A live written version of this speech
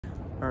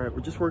All right,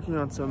 we're just working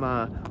on some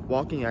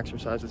walking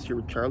exercises here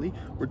with Charlie.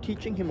 We're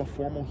teaching him a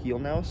formal heel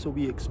now, so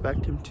we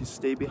expect him to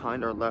stay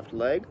behind our left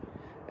leg.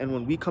 And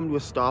when we come to a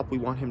stop, we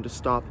want him to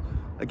stop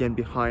again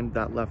behind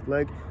that left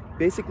leg,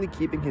 basically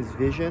keeping his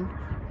vision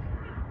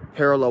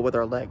parallel with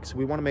our legs. So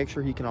we want to make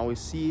sure he can always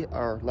see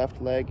our left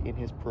leg in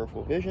his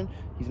peripheral vision.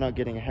 He's not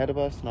getting ahead of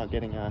us, not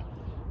getting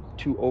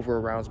too over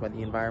aroused by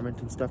the environment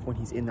and stuff when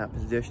he's in that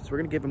position. So we're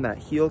going to give him that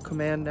heel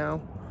command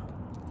now.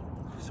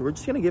 So we're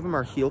just going to give him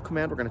our heel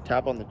command. We're going to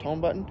tap on the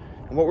tone button.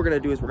 And what we're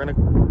going to do is we're going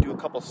to do a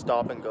couple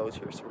stop and goes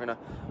here. So we're going to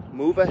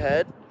move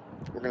ahead.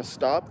 We're going to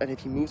stop. And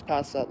if he moves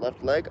past that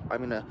left leg, I'm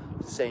going to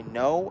say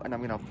no. And I'm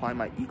going to apply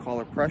my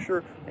e-collar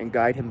pressure and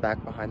guide him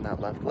back behind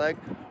that left leg,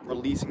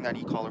 releasing that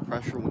e-collar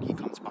pressure when he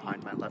comes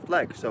behind my left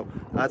leg. So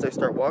as I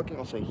start walking,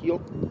 I'll say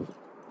heel.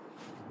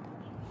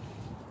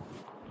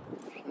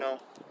 No.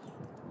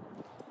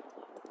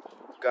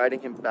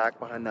 Guiding him back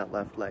behind that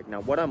left leg. Now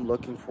what I'm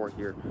looking for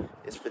here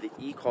is for the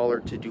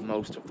e-collar to do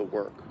most of the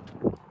work.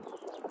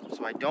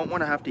 So I don't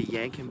want to have to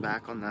yank him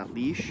back on that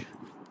leash.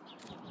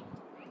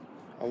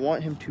 I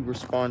want him to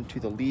respond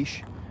to the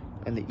leash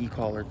and the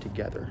e-collar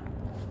together.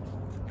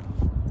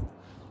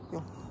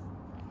 Heel.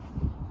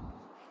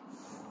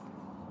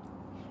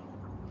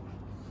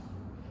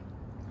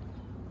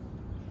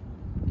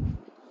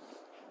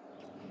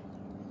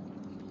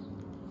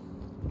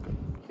 Good.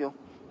 Heel.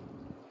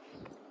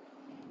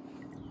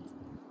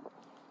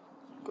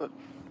 Good.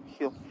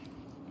 Heel.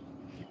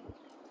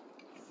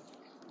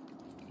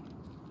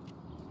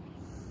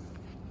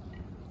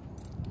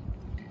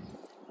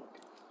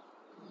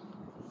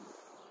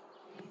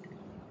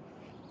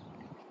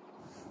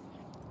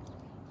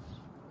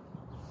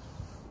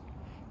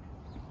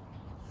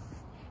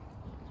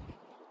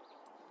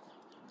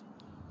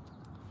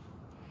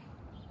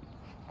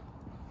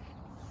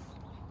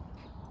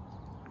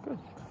 Good.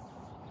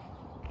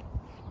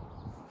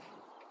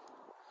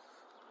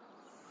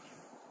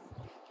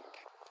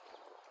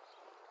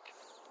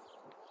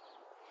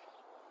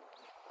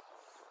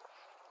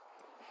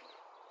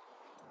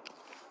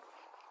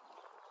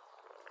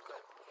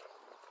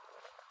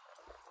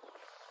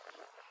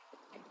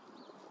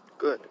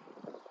 Good.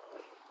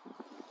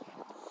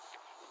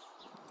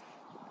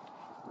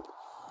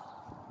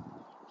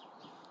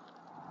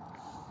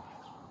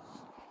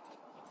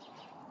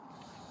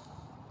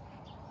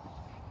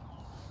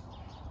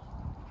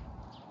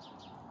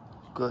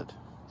 Good.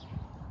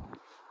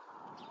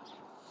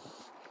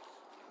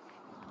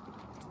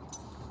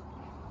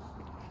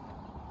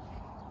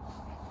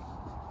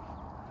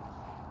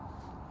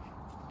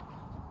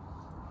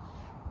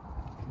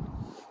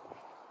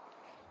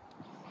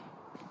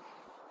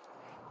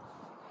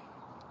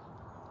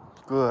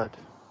 Good.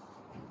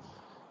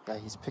 Yeah,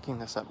 he's picking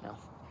this up now.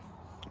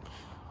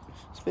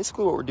 So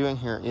basically what we're doing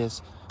here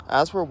is,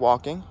 as we're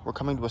walking, we're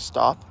coming to a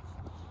stop.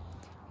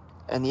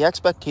 And the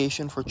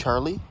expectation for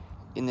Charlie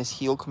in this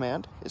heel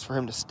command is for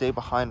him to stay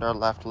behind our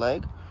left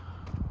leg.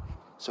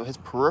 So his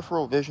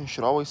peripheral vision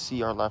should always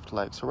see our left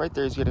leg. So right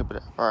there, he's getting a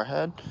bit far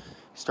ahead.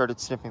 He started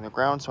sniffing the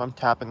ground, so I'm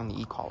tapping on the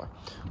e-collar.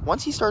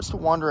 Once he starts to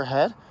wander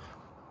ahead,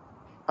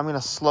 I'm going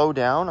to slow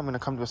down. I'm going to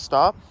come to a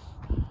stop.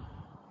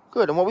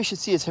 Good, and what we should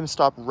see is him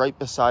stop right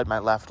beside my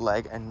left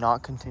leg and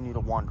not continue to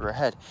wander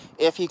ahead.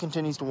 If he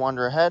continues to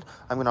wander ahead,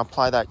 I'm going to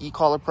apply that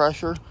e-collar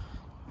pressure,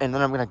 and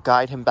then I'm going to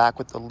guide him back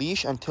with the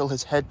leash until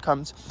his head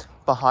comes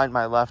behind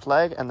my left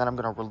leg, and then I'm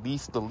going to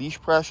release the leash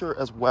pressure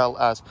as well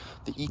as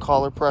the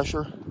e-collar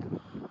pressure,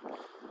 and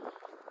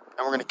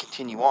we're going to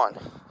continue on.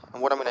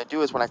 And what I'm going to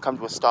do is when I come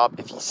to a stop,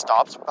 if he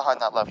stops behind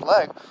that left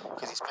leg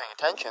because he's paying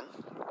attention,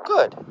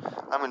 good.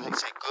 I'm going to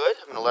say good.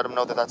 I'm going to let him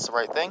know that that's the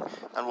right thing,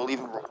 and we'll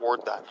even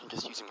reward that. I'm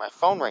just using my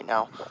phone right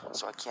now,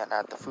 so I can't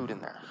add the food in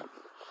there.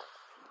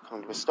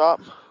 Coming to a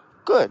stop.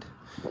 Good.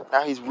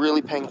 Now he's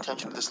really paying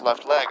attention to this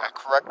left leg. I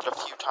corrected a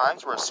few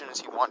times where as soon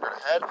as he wandered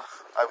ahead,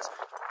 I was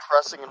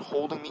pressing and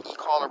holding the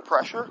e-collar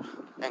pressure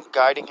and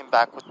guiding him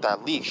back with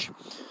that leash.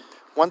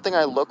 One thing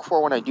I look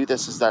for when I do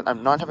this is that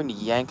I'm not having to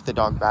yank the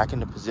dog back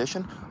into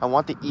position. I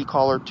want the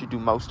e-collar to do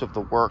most of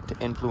the work to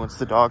influence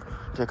the dog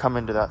to come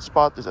into that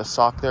spot. There's a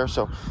sock there,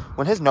 so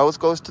when his nose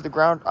goes to the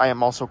ground, I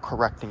am also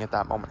correcting at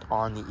that moment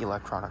on the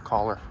electronic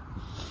collar.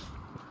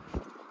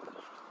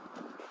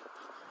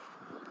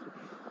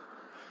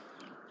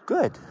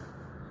 Good.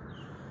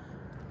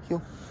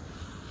 Heel.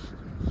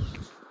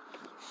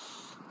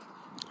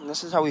 And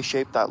this is how we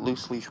shape that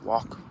loose leash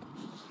walk.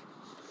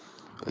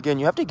 Again,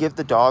 you have to give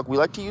the dog, we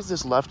like to use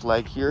this left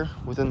leg here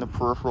within the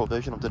peripheral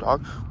vision of the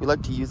dog. We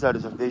like to use that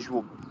as a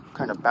visual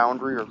kind of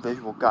boundary or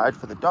visual guide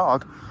for the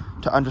dog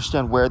to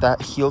understand where that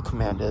heel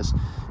command is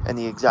and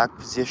the exact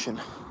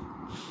position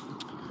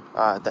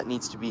that they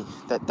need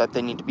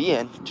to be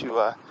in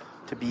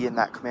to be in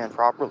that command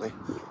properly.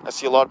 I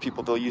see a lot of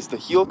people, they'll use the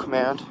heel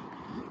command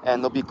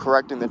and they'll be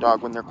correcting the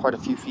dog when they're quite a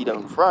few feet out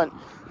in front,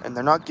 and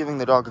they're not giving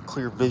the dog a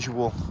clear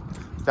visual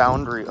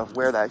boundary of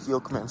where that heel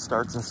command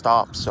starts and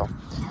stops. So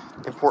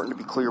important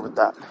to be clear with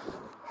that.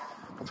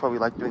 That's why we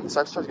like doing this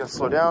exercise. Going to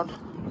slow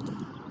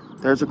down.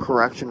 There's a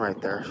correction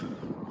right there.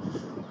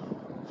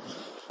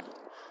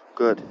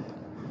 Good.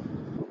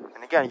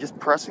 again, just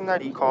pressing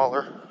that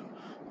e-collar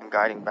and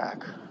guiding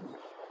back.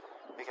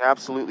 You can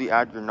absolutely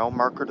add your no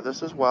marker to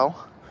this as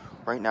well.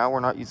 Right now, we're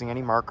not using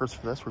any markers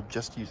for this. We're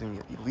just using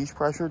the leash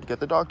pressure to get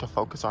the dog to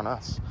focus on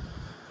us.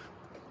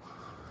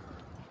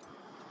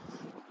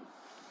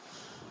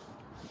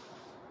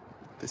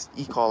 This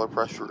e-collar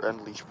pressure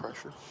and leash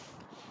pressure.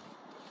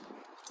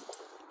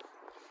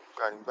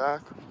 Guiding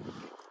back,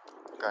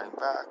 guiding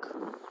back.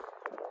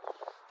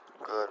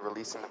 Good,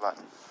 releasing the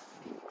button.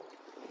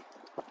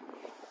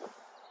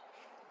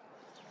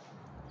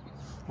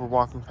 We're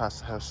walking past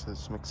the house, so there's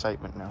some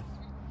excitement now.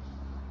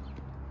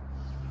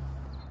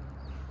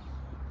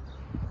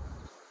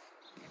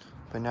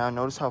 But now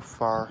notice how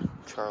far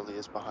Charlie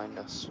is behind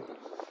us.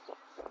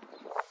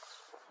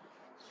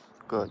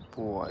 Good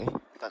boy.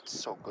 That's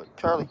so good.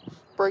 Charlie,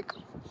 break.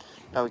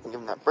 Now we can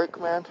give him that break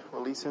command.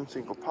 Release him so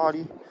he can go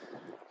potty.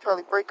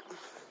 Charlie, break.